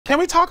Can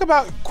we talk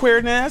about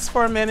queerness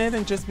for a minute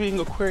and just being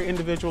a queer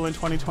individual in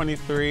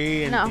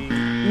 2023?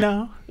 And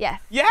no? Yes.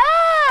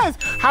 Yes!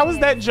 How was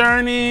that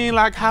journey?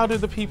 Like, how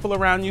did the people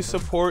around you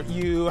support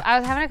you? I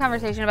was having a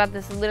conversation about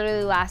this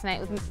literally last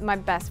night with my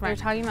best friend. We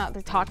were talking about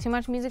the Talk Too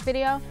Much music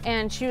video,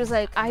 and she was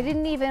like, I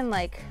didn't even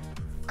like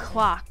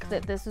clock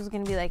that this was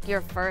gonna be like your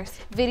first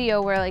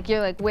video where like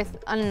you're like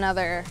with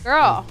another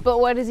girl. But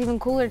what is even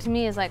cooler to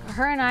me is like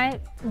her and I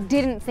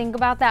didn't think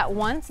about that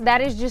once.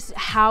 That is just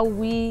how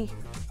we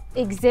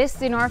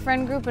exist in our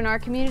friend group, in our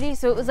community.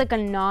 So it was like a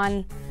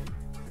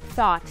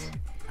non-thought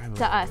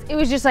to us. It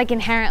was just like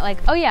inherent, like,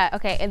 oh yeah,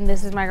 okay, and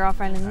this is my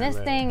girlfriend and this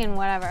thing and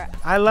whatever.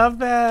 I love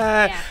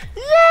that. Yeah.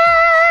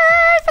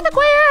 Yay for the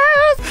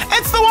queers!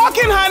 It's the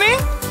walk-in,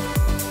 honey.